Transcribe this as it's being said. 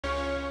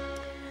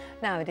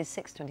Now it is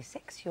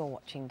 6:26, you're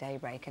watching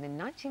Daybreak, and in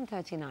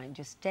 1939,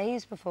 just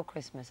days before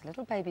Christmas, a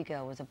little baby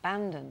girl was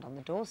abandoned on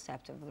the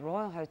doorstep of the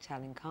Royal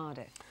Hotel in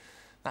Cardiff.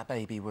 That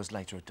baby was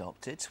later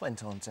adopted,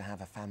 went on to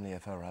have a family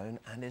of her own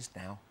and is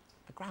now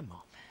a grandma.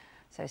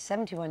 So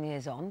 71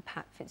 years on,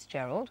 Pat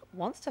Fitzgerald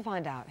wants to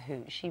find out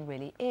who she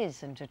really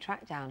is and to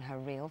track down her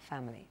real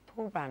family.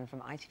 Paul Brand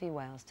from ITV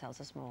Wales tells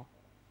us more.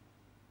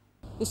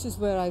 This is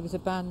where I was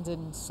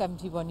abandoned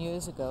 71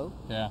 years ago.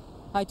 Yeah.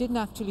 I didn't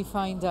actually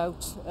find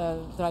out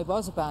that I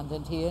was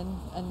abandoned here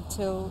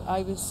until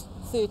I was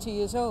 30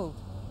 years old.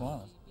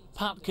 Wow.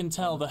 Pat can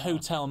tell the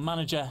hotel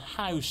manager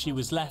how she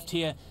was left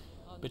here,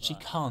 but she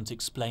can't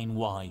explain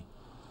why.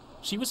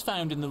 She was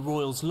found in the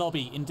Royal's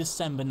lobby in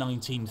December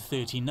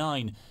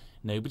 1939.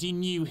 Nobody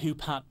knew who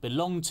Pat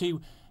belonged to,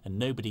 and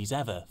nobody's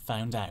ever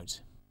found out.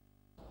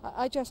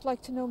 I just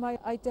like to know my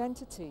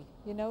identity,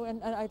 you know,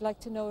 and I'd like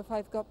to know if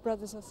I've got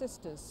brothers or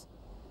sisters.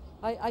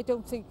 I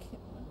don't think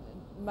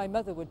my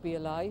mother would be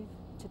alive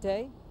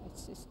today.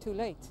 It's too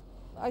late.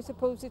 I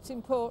suppose it's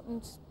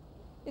important.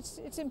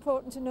 It's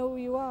important to know who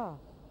you are,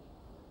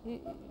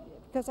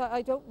 because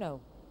I don't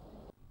know.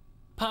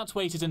 Pat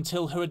waited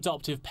until her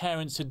adoptive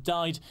parents had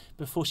died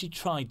before she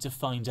tried to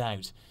find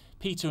out.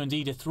 Peter and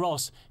Edith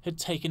Ross had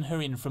taken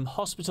her in from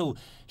hospital.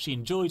 She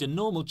enjoyed a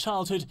normal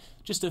childhood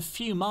just a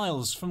few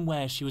miles from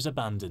where she was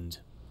abandoned.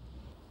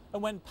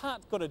 And when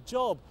Pat got a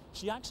job,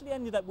 she actually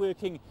ended up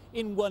working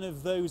in one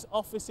of those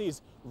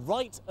offices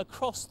right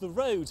across the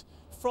road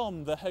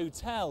from the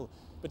hotel.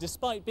 But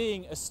despite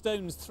being a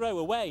stone's throw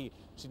away,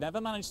 she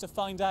never managed to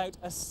find out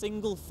a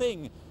single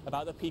thing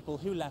about the people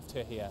who left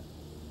her here.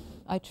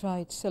 I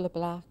tried Cilla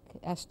Black,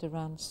 Esther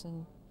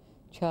Ranson,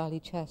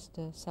 Charlie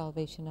Chester,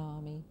 Salvation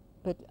Army.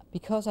 But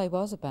because I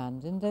was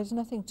abandoned,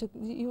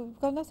 you've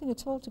got nothing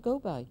at all to go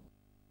by.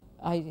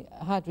 I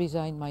had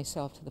resigned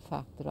myself to the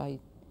fact that I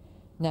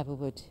never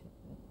would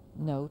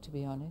know, to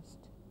be honest.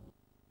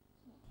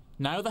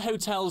 Now the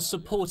hotel's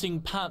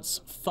supporting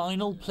Pat's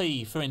final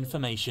plea for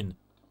information.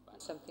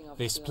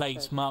 This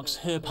plate marks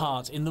her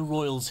part in the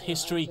Royals'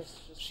 history.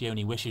 She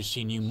only wishes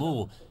she knew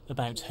more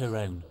about her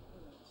own.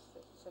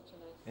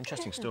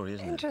 Interesting story,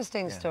 isn't it?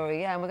 Interesting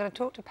story, yeah. And we're going to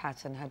talk to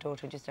Pat and her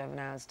daughter in just over an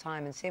hour's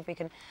time and see if we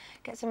can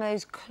get some of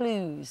those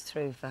clues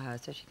through for her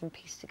so she can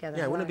piece together.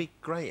 Yeah, wouldn't it be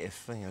great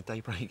if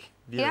Daybreak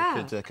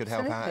viewer could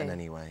help out in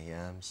any way?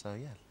 So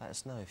yeah, let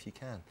us know if you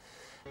can.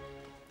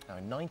 Now,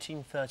 in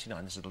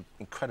 1939, this is an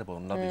incredible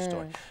and lovely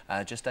story.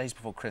 Just days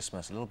before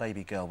Christmas, a little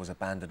baby girl was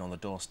abandoned on the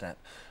doorstep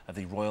of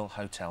the Royal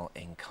Hotel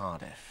in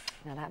Cardiff.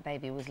 Now, that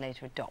baby was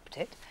later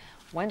adopted,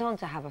 went on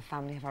to have a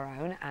family of her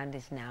own and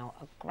is now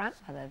a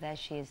grandmother. There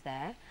she is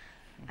there.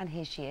 And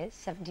here she is,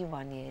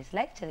 71 years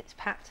later. It's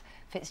Pat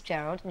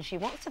Fitzgerald, and she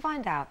wants to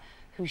find out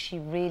who she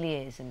really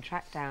is and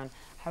track down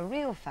her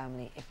real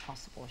family, if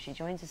possible. She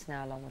joins us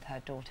now along with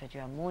her daughter,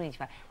 Jon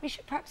Swingler. We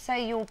should perhaps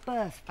say your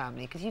birth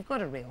family, because you've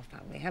got a real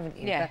family, haven't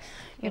you? Yes.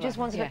 You just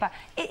want to go back.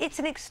 It's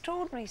an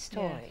extraordinary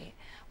story. Yes.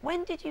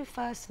 When did you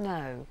first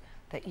know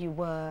that you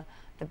were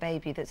the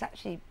baby that's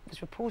actually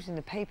was reported in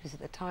the papers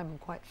at the time and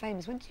quite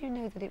famous? When did you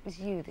know that it was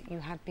you, that you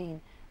had been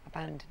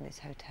abandoned in this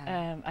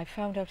hotel? I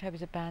found out I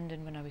was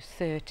abandoned when I was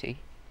 30.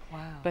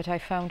 Wow. But I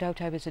found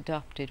out I was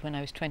adopted when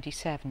I was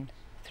 27,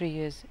 3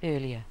 years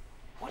earlier.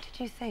 What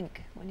did you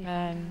think when you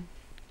found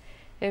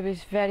out? It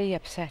was very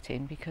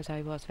upsetting because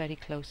I was very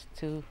close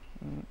to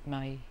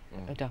my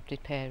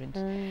adopted parents.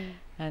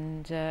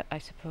 And I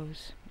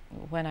suppose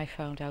when I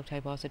found out I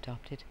was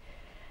adopted,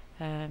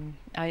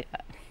 I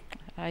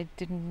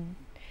didn't...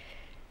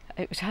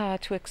 It was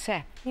hard to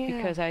accept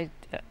because I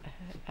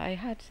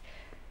had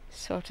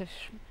sort of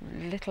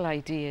little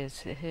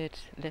ideas, heard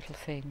little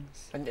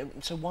things. And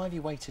so why have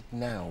you waited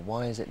now?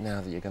 Why is it now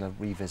that you're going to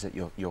revisit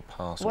your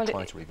past, or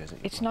try to revisit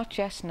your past? It's not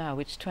just now,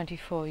 it's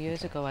 24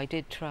 years ago. I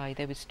did try.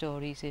 There were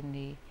stories in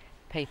the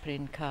paper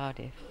in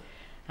Cardiff,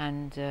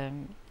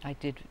 and I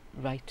did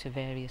write to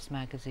various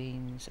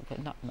magazines, but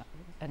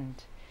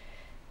and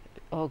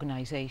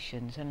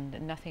organisations,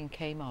 and nothing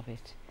came of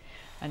it.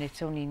 And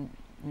it's only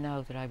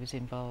now that I was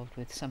involved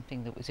with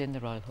something that was in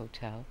the Royal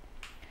Hotel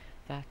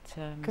that...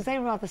 Because they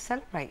rather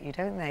celebrate you,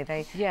 don't they?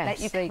 They yes, let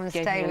you come and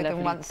stay with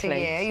them once a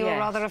year. You're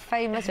rather a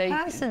famous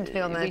person to be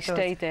on their tours. We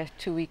stayed there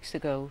 2 weeks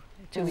ago.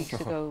 2 weeks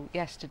ago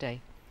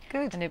yesterday.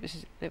 Good. And it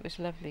was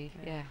lovely,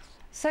 yes.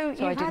 So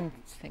I didn't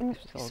think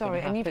this was all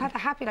sorry, and you've happen. had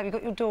a happy life. You've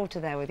got your daughter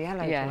there with you.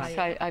 Hello.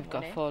 Yes, I've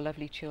got 4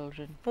 lovely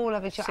children. 4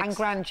 lovely children and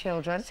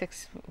grandchildren.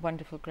 6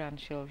 wonderful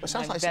grandchildren. It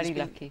sounds I'm like very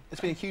lucky.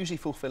 It's been a hugely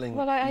fulfilling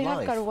life. Well, I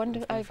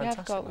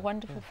have got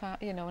wonderful,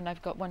 you know, and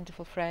I've got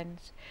wonderful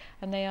friends,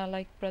 and they are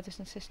like brothers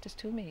and sisters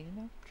to me,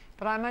 you know.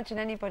 But I imagine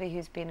anybody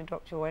who's been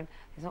adopted, or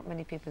there's not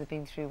many people who've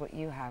been through what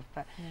you have,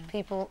 but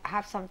people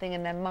have something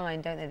in their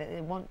mind, don't they, that they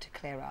want to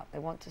clear up, they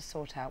want to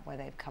sort out where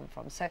they've come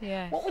from. So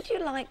what would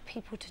you like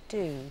people to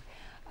do?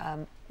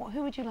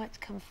 Who would you like to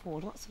come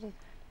forward? What sort of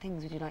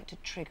things would you like to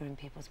trigger in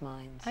people's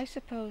minds? I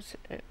suppose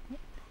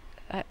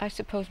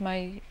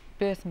my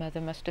birth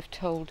mother must have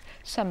told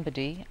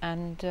somebody,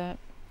 and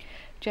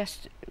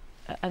just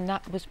and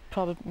that was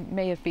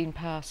may have been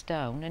passed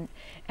down, and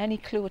any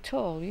clue at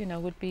all, you know,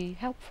 would be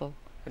helpful.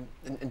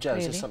 And Jo,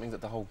 is this something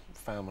that the whole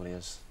family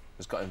has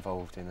got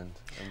involved in? And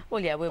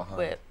well, yeah,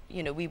 we're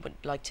you know, we would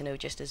like to know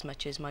just as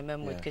much as my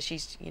mum would, because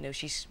she's, you know,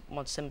 she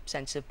wants some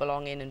sense of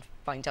belonging and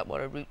find out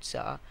what her roots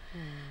are.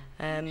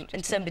 And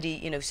somebody,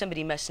 you know,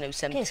 somebody must know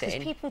something. Yes,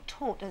 because people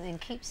talk, don't they, and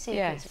keep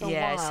secrets for a while.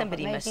 Yeah,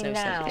 somebody must know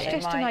something.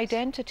 It's just an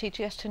identity,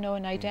 just to know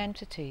an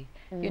identity,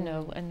 you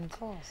know, and of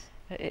course.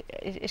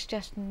 It's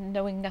just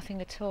knowing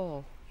nothing at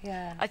all.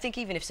 Yeah. I think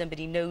even if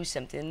somebody knows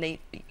something, they,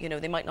 you know,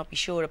 they might not be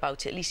sure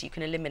about it. At least you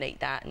can eliminate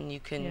that, and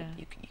you can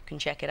you can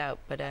check it out.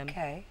 But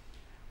okay.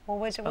 Well,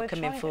 we're trying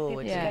coming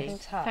forward. To get in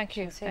touch. Thank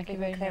you. Thank you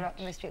very much. Up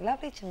the mystery.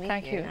 Lovely to meet you.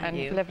 Thank you,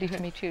 and lovely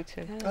to meet you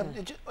too.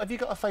 Have you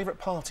got a favourite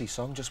party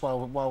song? Just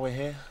while we're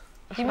here.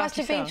 You must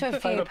have been to a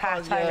few,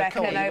 Pat, I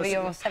reckon, over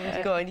your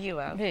 70s. Go on, you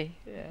have. Me?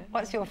 Yeah.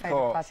 What's your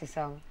favourite party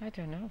song? I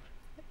don't know.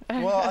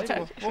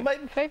 Well,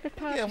 maybe, favourite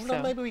party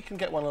song? Maybe we can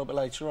get one a little bit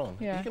later on.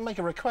 Yeah. You can make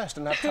a request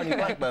and have Tony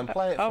Blackburn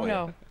play it for you.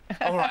 Oh, no.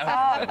 All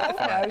right.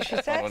 Oh, no, she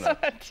says.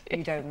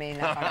 You don't mean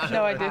that.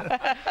 No, I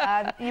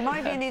do. You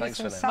might be in need of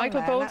some sun.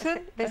 Michael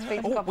Bolton? This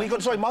week's we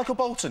got, sorry, Michael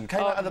Bolton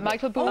came out of the...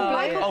 Michael Bublé.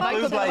 Michael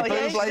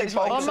Bublé.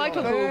 Oh,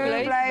 Michael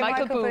Bublé.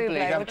 Michael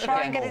Bublé. We'll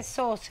try and get it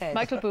sorted.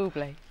 Michael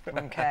Bublé.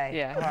 Okay.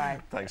 Yeah. All right.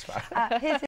 Thanks, Pat.